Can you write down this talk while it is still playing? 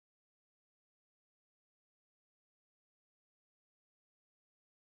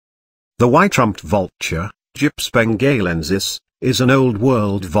The white-rumped vulture, Gyps bengalensis, is an Old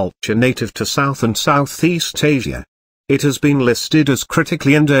World vulture native to South and Southeast Asia. It has been listed as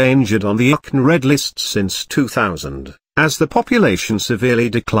critically endangered on the IUCN Red List since 2000, as the population severely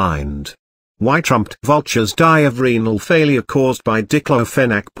declined. White-rumped vultures die of renal failure caused by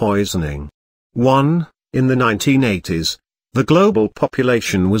diclofenac poisoning. 1. In the 1980s, the global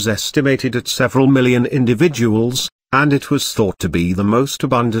population was estimated at several million individuals, and it was thought to be the most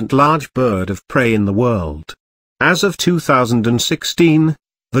abundant large bird of prey in the world. As of 2016,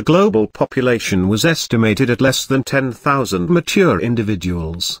 the global population was estimated at less than 10,000 mature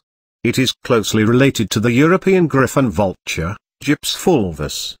individuals. It is closely related to the European Griffon vulture, Gyps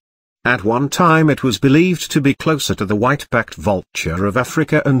fulvus. At one time it was believed to be closer to the white-backed vulture of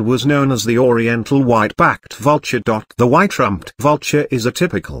Africa and was known as the Oriental white-backed vulture. The white-rumped vulture is a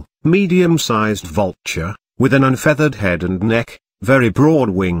typical, medium-sized vulture, with an unfeathered head and neck, very broad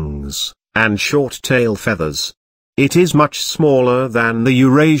wings, and short tail feathers. It is much smaller than the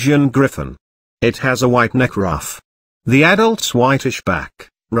Eurasian Griffon. It has a white neck ruff. The adult's whitish back,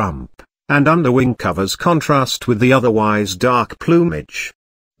 rump, and underwing covers contrast with the otherwise dark plumage.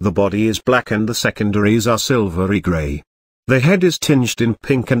 The body is black and the secondaries are silvery grey. The head is tinged in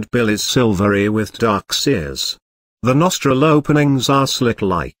pink and bill is silvery with dark ceres. The nostril openings are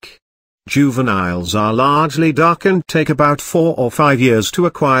slit-like. Juveniles are largely dark and take about 4 or 5 years to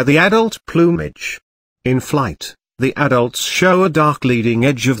acquire the adult plumage. In flight, the adults show a dark leading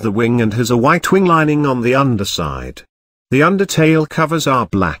edge of the wing and has a white wing lining on the underside. The undertail covers are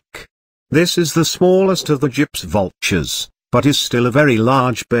black. This is the smallest of the Gyps vultures, but is still a very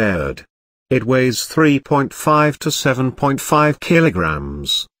large bird. It weighs 3.5 to 7.5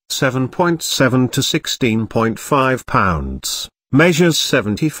 kilograms, 7.7 to 16.5 pounds. Measures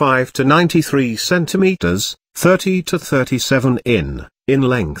 75 to 93 centimeters, 30 to 37 in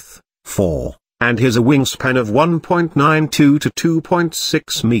length, 4, and has a wingspan of 1.92 to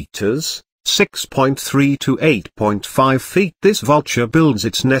 2.6 meters, 6.3 to 8.5 feet. This vulture builds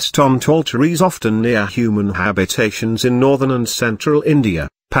its nest on tall trees often near human habitations in northern and central India,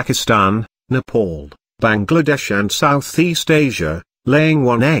 Pakistan, Nepal, Bangladesh and Southeast Asia, laying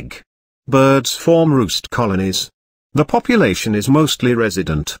one egg. Birds form roost colonies. The population is mostly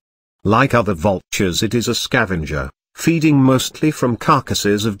resident. Like other vultures, it is a scavenger, feeding mostly from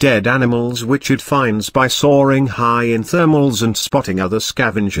carcasses of dead animals which it finds by soaring high in thermals and spotting other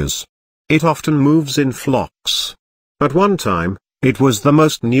scavengers. It often moves in flocks. At one time, it was the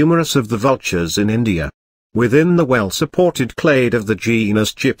most numerous of the vultures in India. Within the well-supported clade of the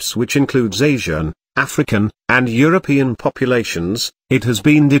genus Gyps, which includes Asian, African, and European populations, it has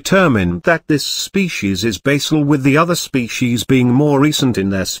been determined that this species is basal, with the other species being more recent in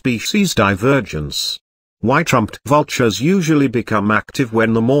their species divergence. White-rumped vultures usually become active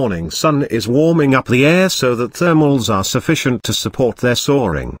when the morning sun is warming up the air so that thermals are sufficient to support their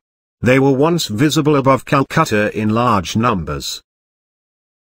soaring. They were once visible above Calcutta in large numbers.